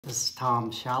This is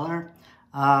W Schaller.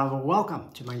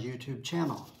 Welcome to my YouTube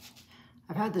channel.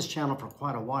 I've had this channel for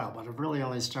quite a while, but I've really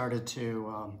only started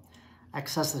to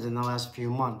access it in the last few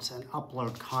months and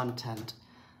upload content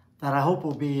that I hope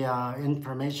will be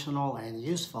informational and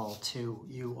useful to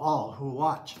you all who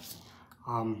watch.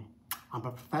 I'm a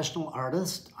professional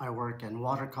artist. I work in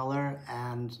watercolor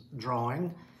and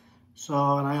drawing.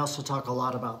 And I also talk a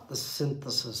lot about the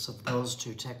synthesis of those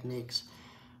two techniques.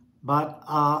 But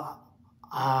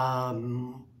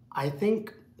I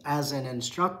think as an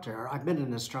instructor, I've been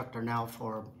an instructor now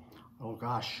for,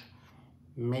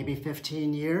 maybe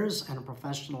 15 years, and a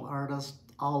professional artist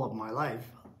all of my life.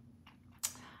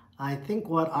 I think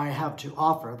what I have to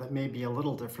offer that may be a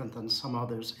little different than some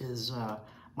others is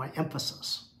my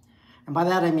emphasis. And by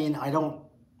that I mean I don't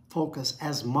focus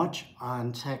as much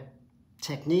on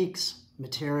techniques,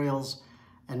 materials,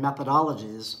 and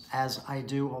methodologies as I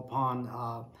do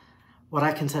upon what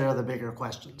I consider the bigger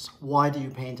questions. Why do you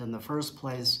paint in the first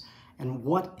place? And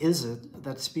what is it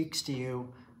that speaks to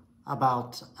you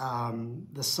about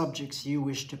the subjects you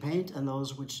wish to paint and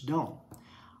those which don't?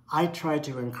 I try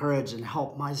to encourage and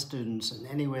help my students in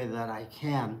any way that I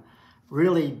can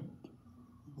really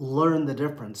learn the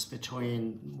difference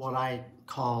between what I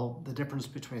call the difference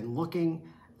between looking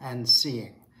and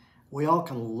seeing. We all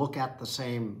can look at the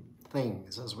same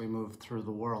things as we move through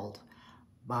the world,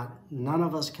 but none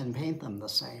of us can paint them the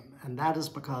same. And that is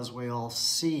because we all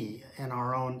see in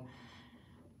our own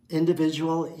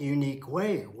individual, unique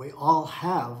way. We all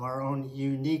have our own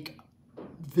unique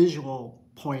visual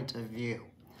point of view.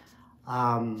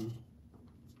 I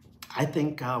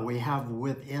think we have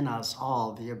within us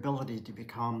all the ability to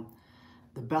become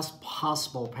the best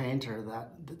possible painter,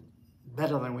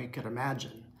 better than we could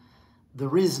imagine. The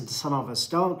reason some of us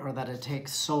don't, or that it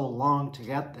takes so long to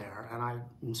get there, and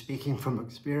I'm speaking from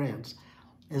experience,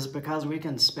 is because we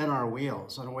can spin our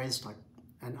wheels and waste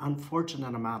an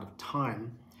unfortunate amount of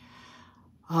time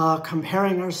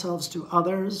comparing ourselves to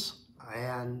others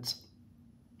and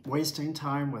wasting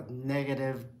time with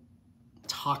negative,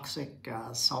 toxic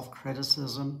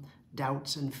self-criticism,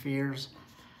 doubts and fears.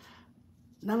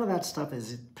 None of that stuff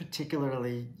is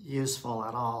particularly useful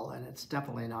at all, and it's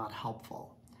definitely not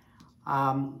helpful.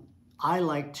 I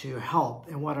like to help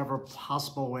in whatever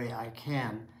possible way I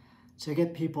can to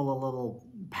get people a little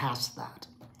past that,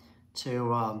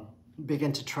 to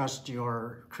begin to trust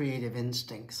your creative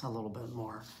instincts a little bit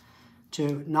more,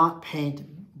 to not paint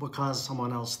because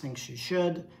someone else thinks you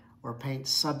should, or paint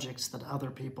subjects that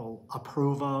other people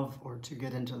approve of, or to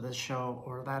get into this show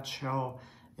or that show,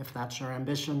 if that's your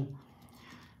ambition.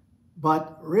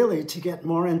 But really to get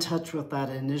more in touch with that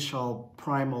initial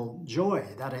primal joy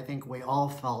that I think we all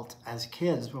felt as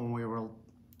kids when we were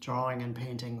drawing and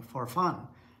painting for fun,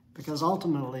 because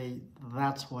ultimately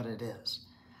that's what it is.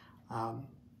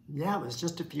 It was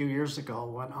just a few years ago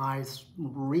when I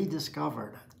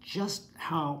rediscovered just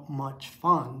how much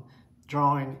fun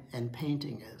drawing and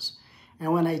painting is.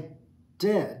 And when I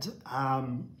did,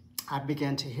 I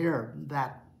began to hear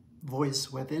that voice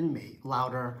within me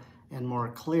louder and more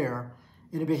clear,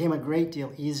 and it became a great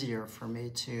deal easier for me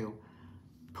to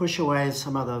push away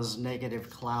some of those negative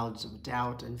clouds of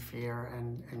doubt and fear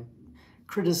and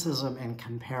criticism and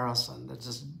comparison that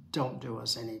just don't do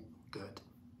us any good.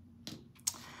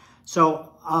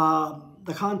 So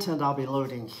the content I'll be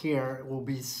loading here will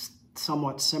be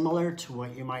somewhat similar to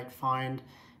what you might find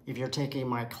if you're taking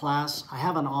my class. I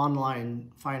have an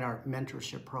online fine art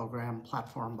mentorship program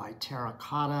platform by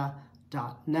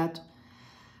Terracotta.net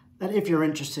that if you're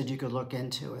interested, you could look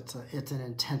into. It's an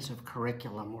intensive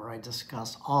curriculum where I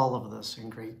discuss all of this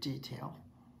in great detail.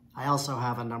 I also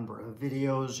have a number of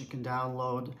videos you can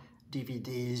download,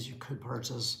 DVDs you could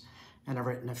purchase, and I've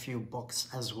written a few books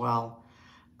as well.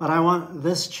 But I want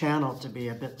this channel to be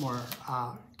a bit more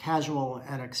casual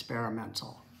and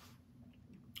experimental.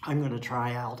 I'm going to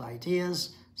try out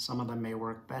ideas. Some of them may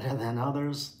work better than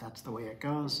others. That's the way it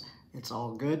goes. It's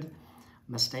all good.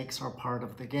 Mistakes are part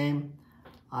of the game.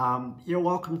 You're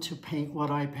welcome to paint what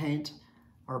I paint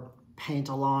or paint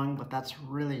along, but that's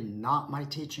really not my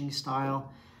teaching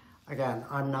style. Again,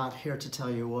 I'm not here to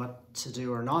tell you what to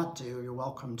do or not do. You're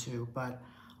welcome to, but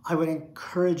I would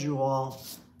encourage you all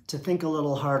to think a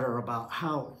little harder about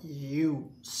how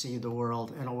you see the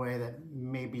world in a way that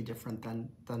may be different than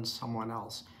someone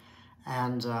else.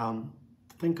 And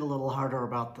think a little harder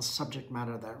about the subject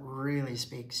matter that really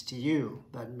speaks to you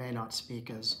that may not speak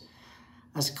as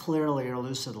clearly or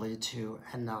lucidly to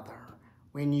another.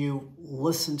 When you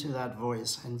listen to that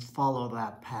voice and follow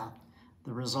that path,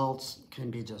 the results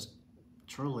can be just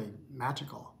truly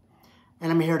magical. And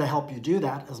I'm here to help you do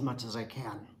that as much as I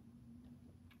can.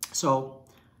 So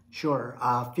Sure.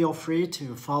 Feel free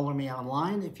to follow me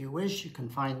online if you wish. You can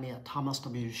find me at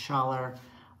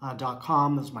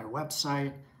thomaswschaller.com is my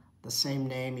website. The same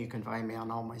name. You can find me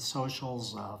on all my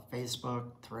socials,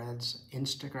 Facebook, Threads,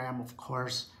 Instagram, of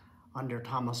course, under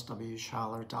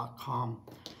thomaswschaller.com.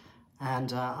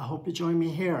 And I hope you join me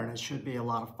here, and it should be a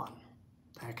lot of fun.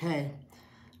 Okay.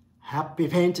 Happy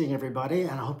painting, everybody,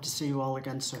 and I hope to see you all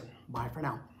again soon. Bye for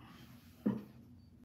now.